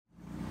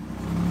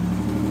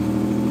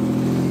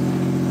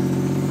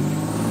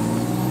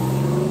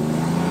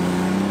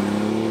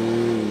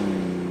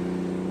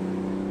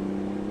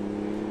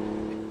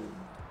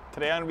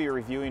Today I'm going to be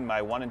reviewing my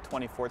 1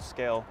 24th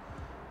scale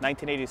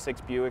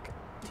 1986 Buick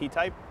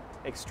T-Type.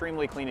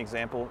 Extremely clean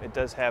example. It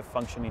does have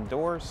functioning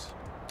doors.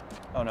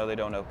 Oh no, they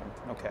don't open.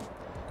 Okay.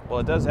 Well,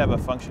 it does have a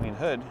functioning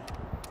hood.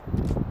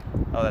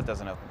 Oh, that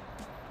doesn't open.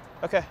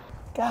 Okay.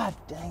 God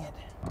dang it.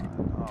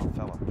 Oh, it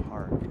fell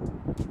apart.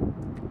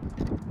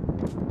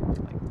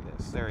 Like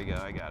this. There we go.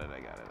 I got it.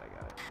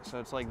 So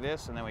it's like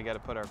this, and then we got to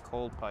put our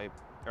cold pipe.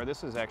 Or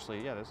this is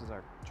actually, yeah, this is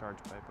our charge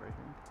pipe right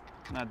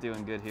here. Not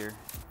doing good here.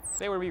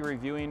 Today we'll be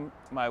reviewing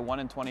my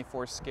 1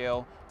 24th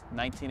scale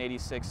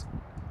 1986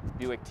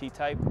 Buick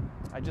T-Type.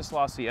 I just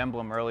lost the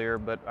emblem earlier,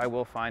 but I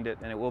will find it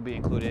and it will be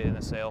included in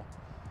the sale.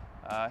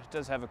 It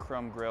does have a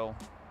chrome grille,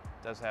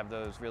 it does have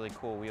those really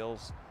cool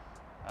wheels.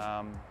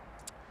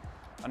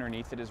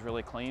 Underneath it is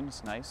really clean,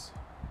 it's nice.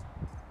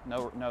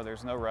 No,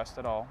 there's no rust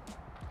at all.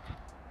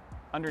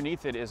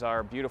 Underneath it is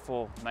our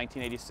beautiful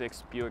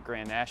 1986 Buick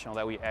Grand National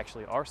that we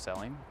actually are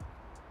selling.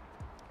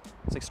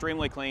 It's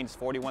extremely clean, it's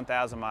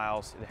 41,000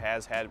 miles. It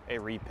has had a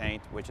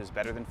repaint, which is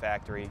better than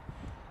factory.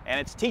 And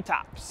it's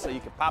T-tops, so you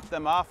can pop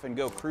them off and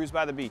go cruise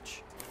by the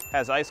beach. It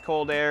has ice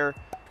cold air.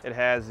 It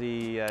has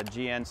the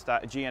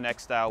GNX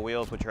style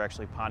wheels, which are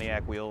actually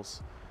Pontiac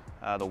wheels.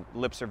 The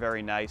lips are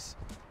very nice.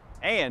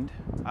 And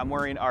I'm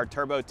wearing our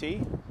Turbo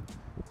T.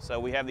 So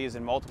we have these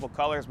in multiple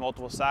colors,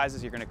 multiple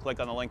sizes. You're gonna click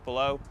on the link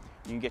below.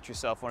 You can get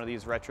yourself one of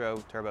these retro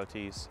Turbo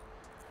Ts.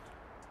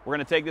 We're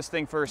gonna take this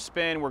thing for a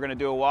spin. We're gonna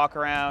do a walk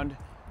around,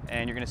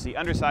 and you're gonna see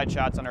underside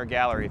shots on our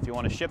gallery. If you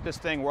wanna ship this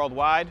thing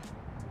worldwide,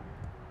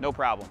 no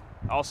problem.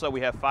 Also, we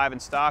have 5 in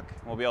stock.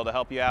 We'll be able to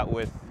help you out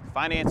with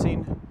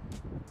financing.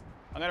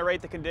 I'm gonna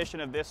rate the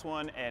condition of this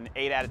one an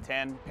 8 out of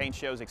 10. Paint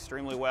shows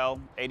extremely well.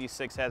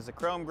 86 has the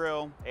chrome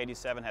grille,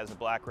 87 has the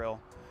black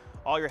grille.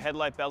 All your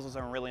headlight bezels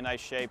are in really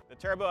nice shape. The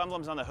turbo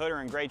emblems on the hood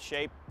are in great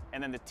shape,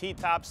 and then the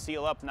T-tops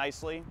seal up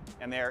nicely,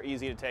 and they are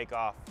easy to take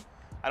off.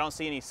 I don't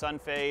see any sun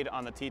fade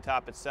on the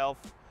T-top itself.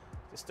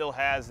 It still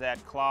has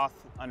that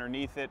cloth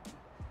underneath it,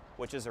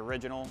 which is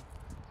original.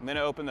 I'm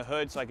gonna open the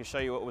hood so I can show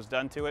you what was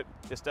done to it.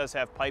 This does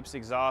have pipes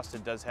exhaust.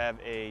 It does have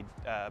a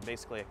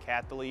basically a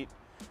cat delete,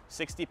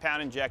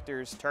 60-pound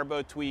injectors,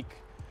 turbo tweak,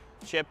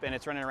 chip, and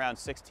it's running around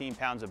 16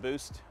 pounds of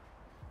boost.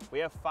 We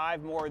have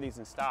 5 more of these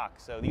in stock,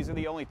 so these are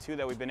the only 2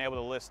 that we've been able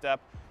to list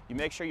up. You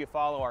make sure you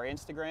follow our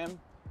Instagram.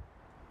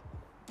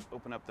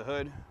 Open up the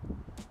hood.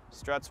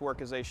 Struts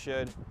work as they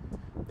should.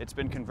 It's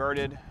been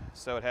converted,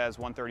 so it has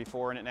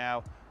 134 in it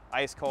now.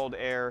 Ice cold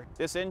air.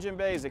 This engine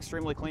bay is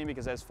extremely clean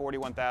because it has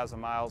 41,000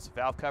 miles.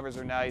 Valve covers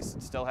are nice.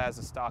 It still has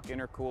a stock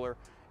intercooler.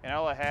 And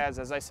all it has,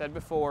 as I said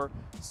before,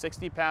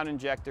 60-pound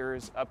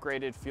injectors,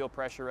 upgraded fuel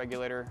pressure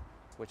regulator,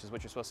 which is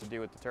what you're supposed to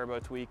do with the turbo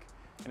tweak.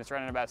 And it's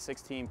running about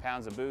 16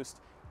 pounds of boost,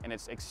 and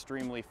it's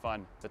extremely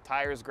fun. The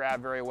tires grab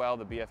very well,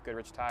 the BF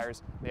Goodrich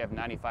tires. They have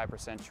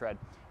 95% tread.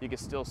 You can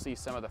still see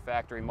some of the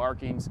factory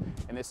markings,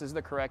 and this is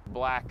the correct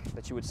black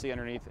that you would see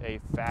underneath a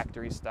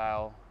factory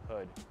style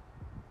hood.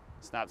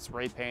 It's not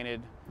spray painted.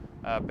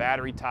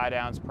 Battery tie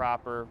down's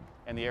proper,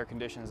 and the air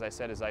condition, as I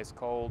said, is ice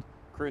cold.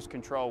 Cruise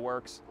control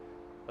works.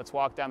 Let's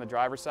walk down the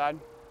driver's side.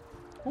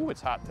 Ooh,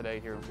 it's hot today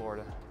here in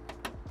Florida.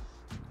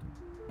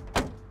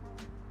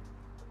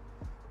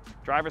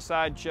 Driver's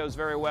side shows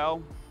very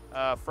well.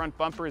 Front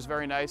bumper is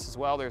very nice as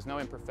well. There's no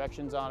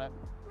imperfections on it.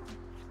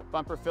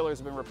 Bumper fillers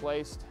have been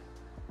replaced.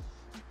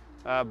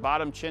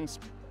 Bottom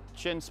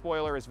chin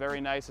spoiler is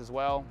very nice as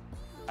well.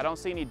 I don't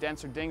see any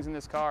dents or dings in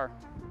this car.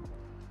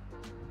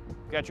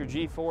 Got your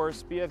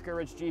G-force, BF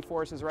Goodrich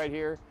G-force is right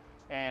here.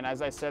 And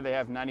as I said, they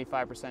have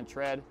 95%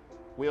 tread.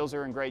 Wheels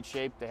are in great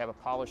shape. They have a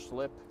polished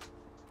lip.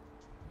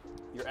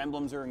 Your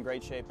emblems are in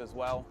great shape as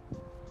well.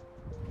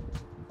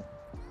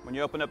 When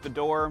you open up the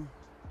door,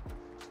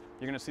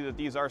 you're gonna see that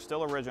these are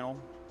still original.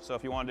 So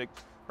if you wanted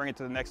to bring it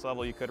to the next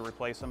level, you could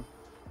replace them.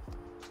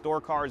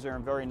 Door cards are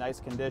in very nice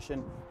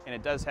condition, and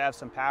it does have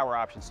some power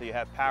options. So you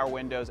have power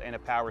windows and a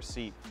power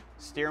seat.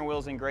 Steering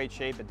wheel's in great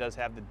shape. It does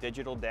have the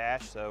digital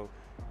dash, so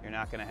you're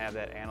not gonna have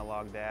that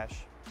analog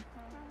dash.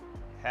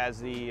 Has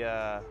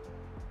the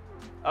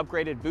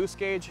upgraded boost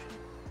gauge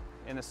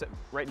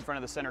right in front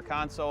of the center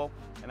console.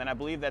 And then I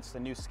believe that's the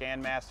new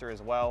Scan Master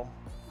as well.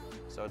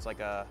 So it's like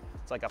a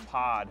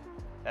pod.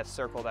 That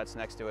circle that's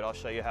next to it. I'll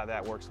show you how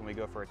that works when we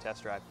go for a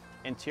test drive.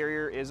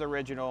 Interior is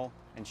original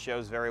and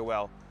shows very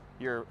well.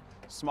 Your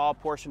small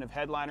portion of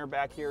headliner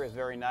back here is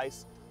very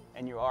nice,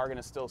 and you are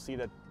gonna still see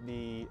that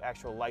the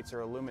actual lights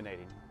are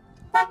illuminating.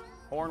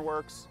 Horn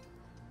works,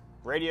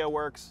 radio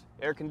works,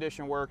 air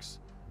condition works.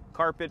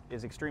 Carpet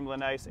is extremely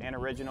nice and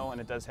original, and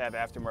it does have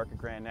aftermarket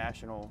Grand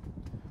National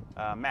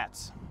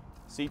mats.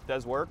 Seat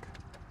does work.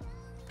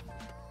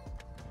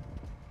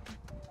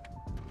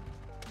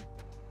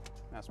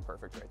 That's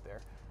perfect right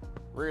there.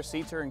 Rear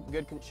seats are in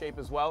good shape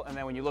as well. And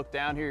then when you look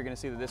down here, you're gonna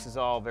see that this is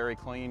all very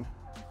clean.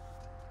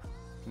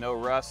 No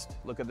rust.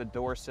 Look at the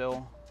door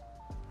sill.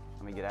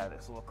 Let me get out of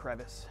this little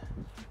crevice.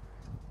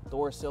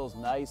 Door sill's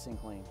nice and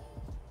clean.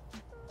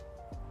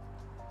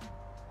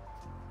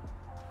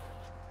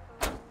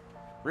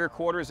 Rear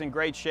quarters in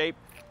great shape.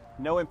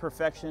 No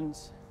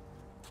imperfections.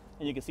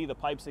 And you can see the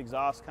pipes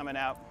exhaust coming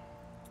out.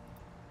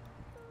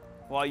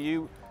 While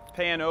you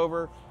pan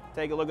over,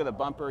 take a look at the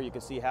bumper. You can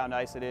see how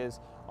nice it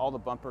is. All the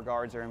bumper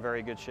guards are in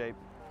very good shape.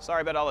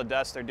 Sorry about all the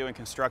dust. They're doing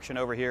construction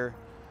over here.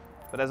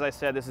 But as I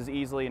said, this is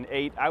easily an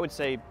 8. I would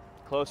say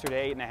closer to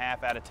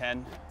 8.5 out of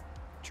 10.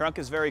 Trunk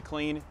is very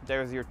clean.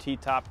 There's your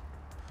T-top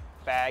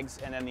bags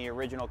and then the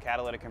original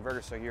catalytic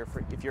converter. So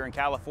if you're in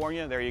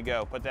California, there you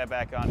go. Put that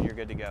back on and you're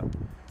good to go.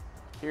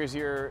 Here's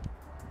your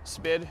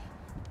SPID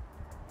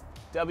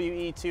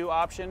WE2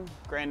 option,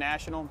 Grand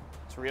National.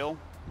 It's real.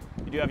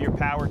 You do have your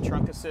power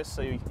trunk assist,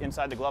 so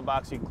inside the glove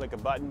box you can click a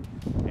button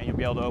and you'll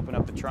be able to open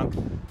up the trunk.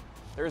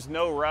 There's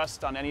no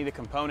rust on any of the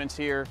components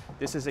here.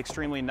 This is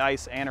extremely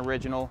nice and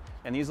original,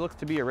 and these look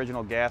to be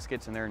original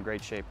gaskets and they're in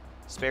great shape.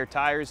 Spare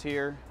tires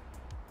here,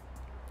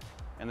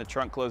 and the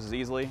trunk closes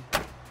easily.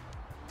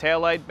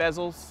 Taillight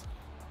bezels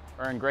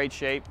are in great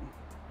shape.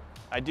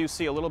 I do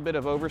see a little bit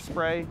of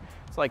overspray.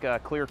 It's like a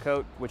clear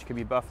coat, which can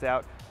be buffed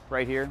out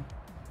right here.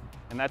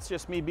 And that's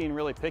just me being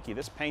really picky.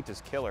 This paint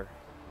is killer.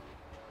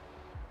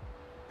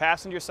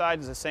 Passenger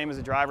side is the same as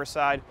the driver's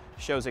side.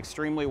 Shows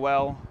extremely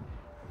well.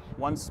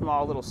 One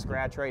small little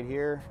scratch right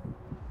here,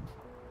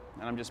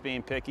 and I'm just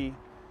being picky.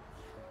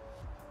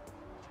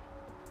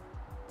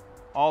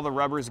 All the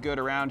rubber's good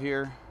around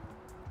here.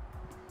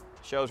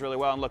 Shows really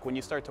well, and look, when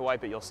you start to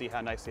wipe it, you'll see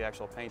how nice the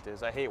actual paint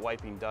is. I hate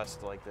wiping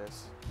dust like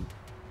this,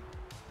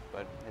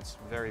 but it's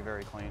very,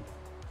 very clean.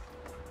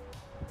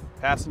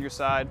 Passenger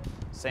side,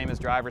 same as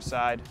driver's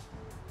side.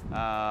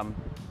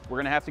 We're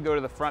gonna have to go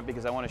to the front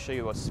because I want to show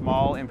you a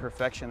small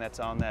imperfection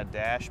that's on that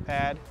dash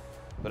pad,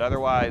 but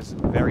otherwise,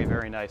 very,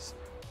 very nice.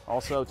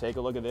 Also, take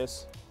a look at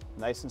this.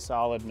 Nice and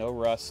solid, no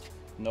rust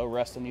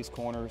in these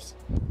corners.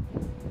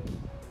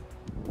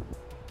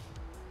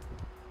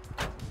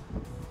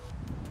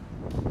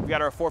 We've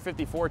got our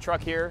 454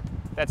 truck here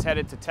that's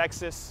headed to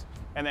Texas.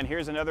 And then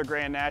here's another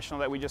Grand National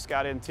that we just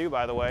got into,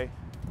 by the way.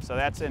 So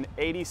that's an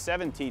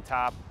 87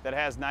 T-top that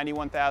has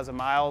 91,000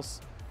 miles.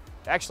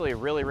 Actually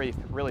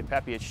really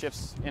peppy. It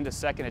shifts into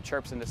second, it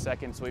chirps into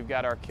second. So we've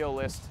got our kill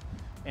list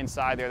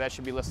inside there. That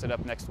should be listed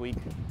up next week.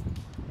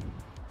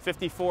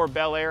 54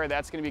 Bel Air,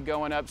 that's gonna be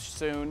going up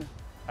soon.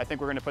 I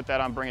think we're gonna put that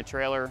on Bring a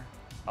Trailer.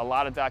 A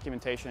lot of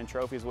documentation and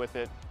trophies with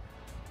it.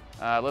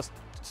 Let's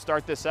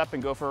start this up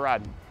and go for a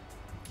ride.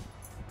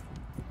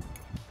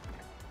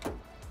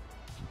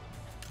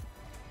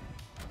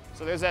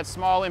 So there's that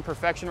small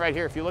imperfection right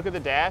here. If you look at the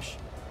dash,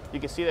 you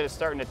can see that it's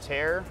starting to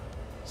tear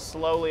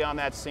slowly on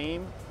that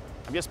seam.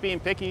 I'm just being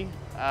picky.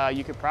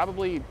 You could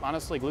probably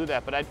honestly glue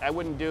that, but I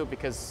wouldn't do it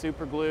because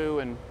super glue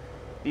and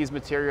these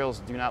materials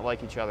do not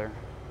like each other.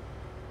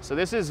 So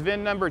this is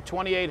VIN number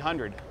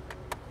 2800.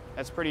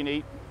 That's pretty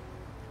neat.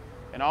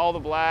 And all the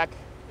black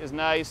is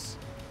nice.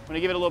 I'm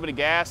gonna give it a little bit of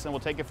gas and we'll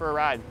take it for a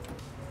ride.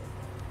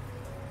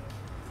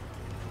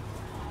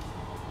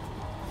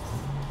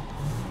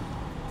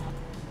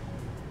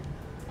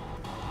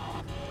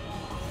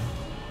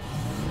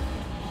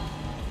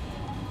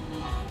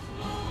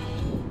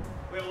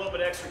 We have a little bit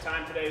of extra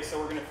time today,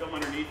 so we're gonna film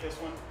underneath this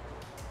one.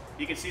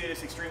 You can see that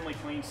it's extremely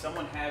clean.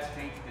 Someone has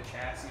painted the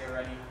chassis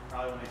already,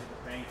 probably when they did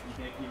the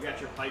paint. You've got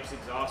your pipes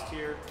exhaust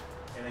here,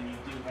 and then you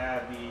do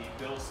have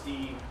the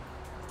Bilstein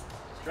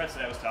struts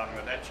that I was talking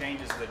about. That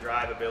changes the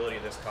drivability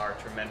of this car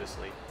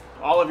tremendously.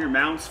 All of your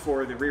mounts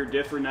for the rear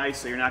diff are nice,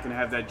 so you're not gonna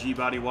have that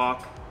G-body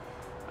walk.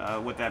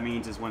 What that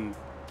means is when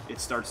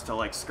it starts to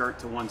like skirt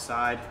to one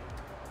side.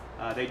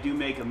 They do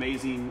make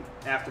amazing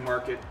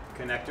aftermarket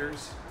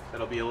connectors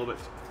that'll be a little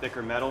bit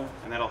thicker metal,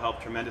 and that'll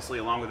help tremendously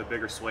along with a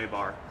bigger sway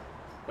bar.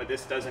 But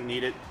this doesn't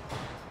need it.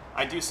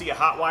 I do see a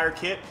hot wire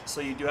kit, so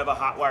you do have a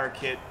hot wire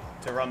kit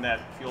to run that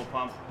fuel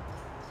pump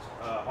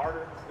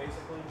harder,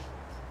 basically.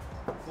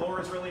 Floor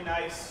is really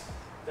nice.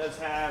 Does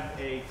have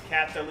a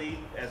cat delete,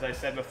 as I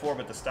said before,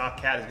 but the stock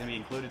cat is going to be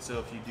included, so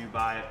if you do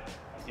buy it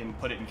and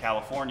put it in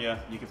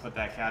California, you can put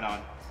that cat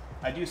on.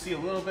 I do see a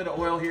little bit of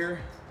oil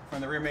here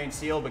from the rear main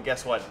seal, but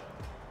guess what?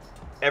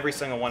 Every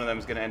single one of them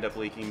is going to end up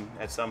leaking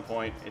at some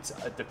point.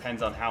 It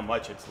depends on how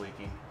much it's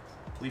leaking.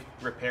 We've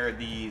repaired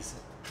these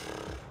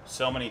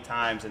so many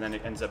times and then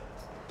it ends up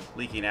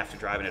leaking after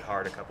driving it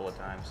hard a couple of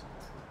times.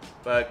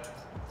 But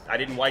I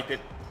didn't wipe it.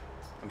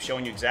 I'm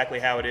showing you exactly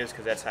how it is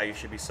because that's how you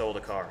should be sold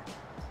a car.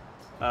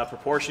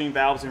 Proportioning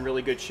valve's in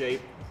really good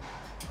shape.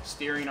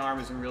 Steering arm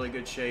is in really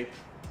good shape.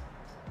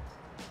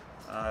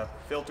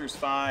 Filter's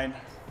fine.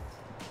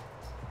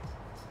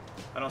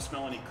 I don't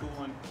smell any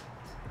coolant.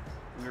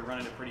 We were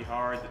running it pretty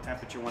hard. The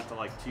temperature went to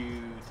like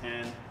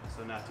 210,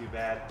 so not too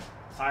bad.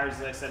 Tires,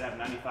 as I said, have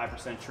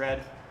 95%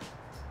 tread.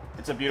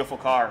 It's a beautiful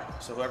car,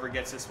 so whoever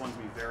gets this one's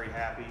gonna be very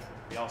happy.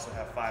 We also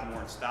have 5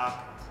 more in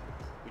stock.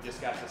 We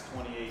just got this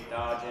 28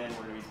 Dodge in.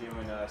 We're gonna be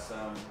doing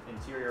some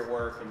interior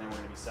work, and then we're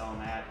gonna be selling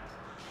that.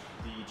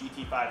 The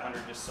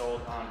GT500 just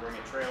sold on Bring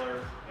a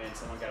Trailer, and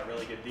someone got a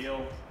really good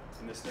deal,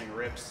 and this thing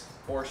rips.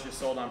 Porsche just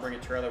sold on Bring a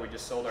Trailer. We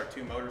just sold our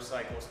 2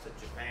 motorcycles to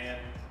Japan,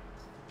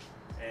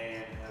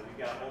 and we've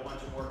got a whole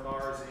bunch of more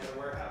cars in the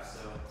warehouse,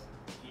 so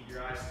keep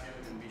your eyes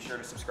tuned and be sure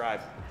to subscribe.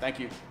 Thank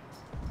you.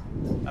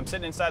 I'm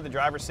sitting inside the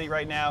driver's seat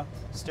right now.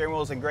 Steering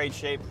wheel is in great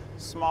shape.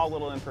 Small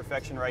little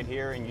imperfection right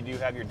here, and you do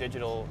have your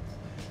digital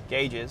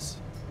gauges.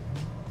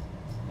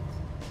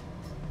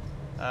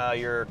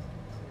 Your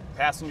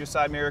passenger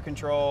side mirror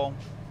control.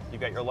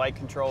 You've got your light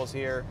controls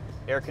here.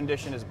 Air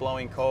condition is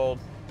blowing cold.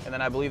 And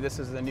then I believe this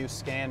is the new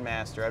Scan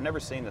Master. I've never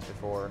seen this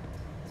before,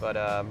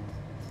 but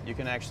you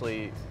can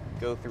actually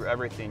go through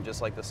everything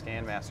just like the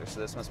Scan Master. So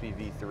this must be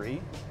V3.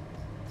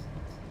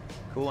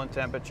 Coolant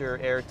temperature,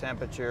 air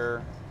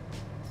temperature,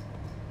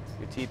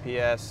 your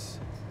TPS.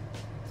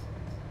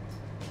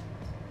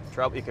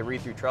 Trouble, you can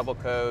read through trouble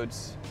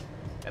codes.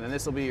 And then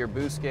this will be your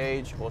boost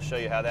gauge. We'll show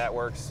you how that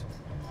works.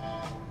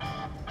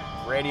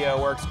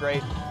 Radio works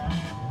great.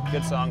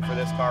 Good song for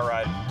this car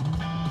ride.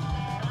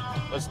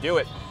 Let's do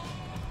it.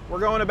 We're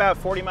going about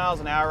 40 miles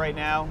an hour right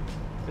now.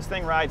 This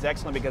thing rides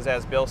excellent because it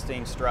has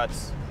Bilstein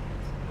struts.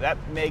 That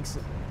makes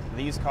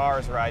these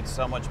cars ride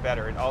so much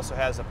better. It also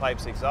has a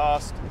pipes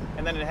exhaust,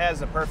 and then it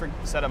has a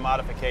perfect set of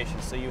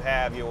modifications. So you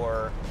have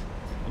your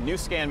new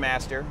Scan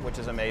Master, which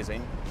is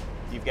amazing.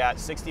 You've got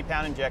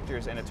 60-pound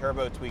injectors and a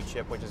turbo tweak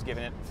chip, which is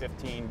giving it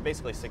 15,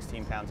 basically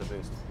 16 pounds of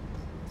boost.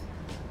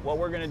 What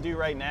we're gonna do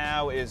right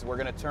now is we're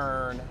gonna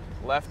turn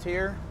left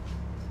here,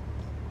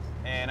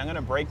 and I'm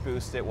gonna brake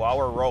boost it while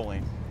we're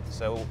rolling.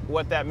 So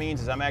what that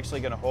means is I'm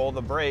actually gonna hold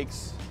the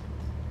brakes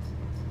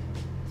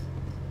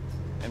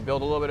and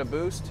build a little bit of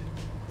boost.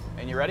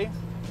 And you ready?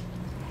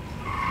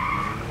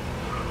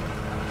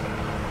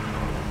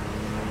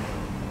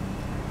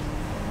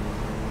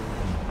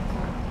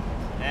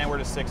 And we're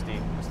to 60.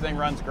 This thing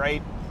runs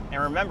great.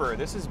 And remember,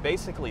 this is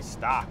basically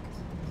stock.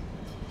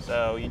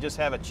 So you just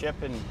have a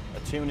chip and a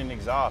tune and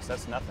exhaust,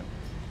 that's nothing.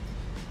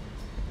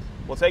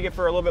 We'll take it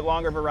for a little bit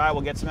longer of a ride.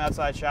 We'll get some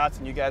outside shots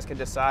and you guys can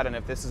decide on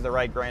if this is the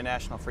right Grand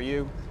National for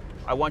you.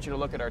 I want you to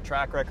look at our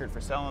track record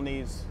for selling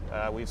these.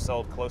 We've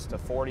sold close to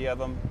 40 of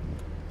them.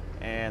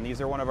 And these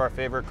are one of our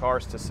favorite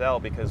cars to sell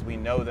because we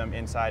know them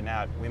inside and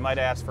out. We might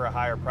ask for a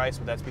higher price,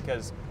 but that's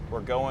because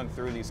we're going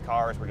through these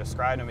cars. We're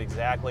describing them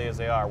exactly as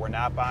they are. We're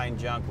not buying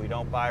junk. We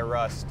don't buy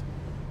rust.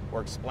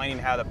 We're explaining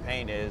how the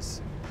paint is.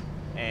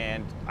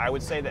 And I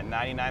would say that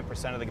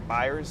 99% of the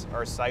buyers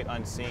are sight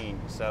unseen.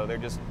 So they're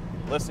just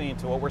listening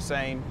to what we're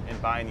saying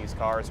and buying these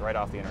cars right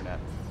off the internet.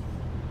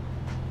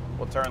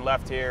 We'll turn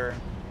left here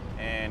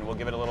and we'll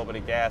give it a little bit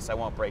of gas. I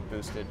won't brake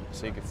boost it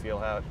so you can feel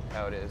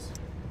how it is.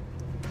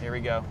 Here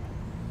we go.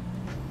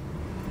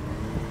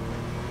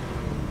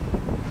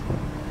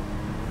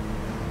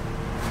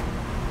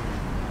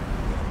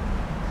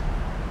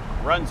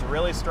 Runs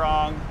really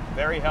strong,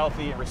 very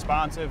healthy,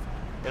 responsive.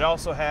 It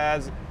also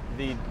has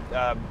the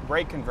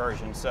brake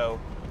conversion, so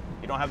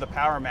you don't have the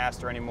Power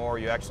Master anymore.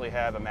 You actually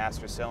have a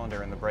master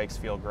cylinder and the brakes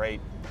feel great.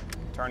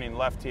 Turning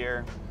left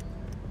here.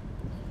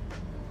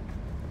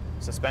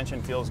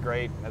 Suspension feels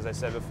great, as I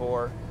said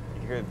before.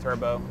 You hear the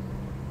turbo.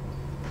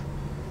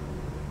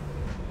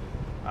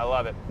 I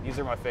love it. These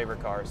are my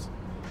favorite cars.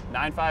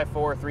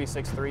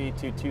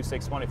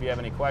 954-363-2261 if you have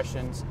any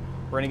questions.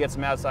 We're gonna get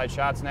some outside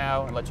shots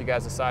now and let you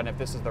guys decide if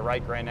this is the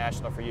right Grand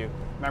National for you.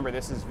 Remember,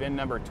 this is VIN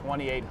number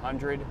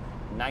 2800,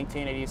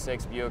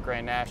 1986 Buick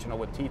Grand National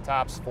with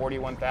T-tops,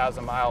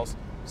 41,000 miles,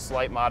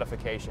 slight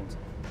modifications.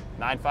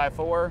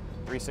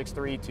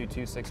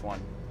 954-363-2261.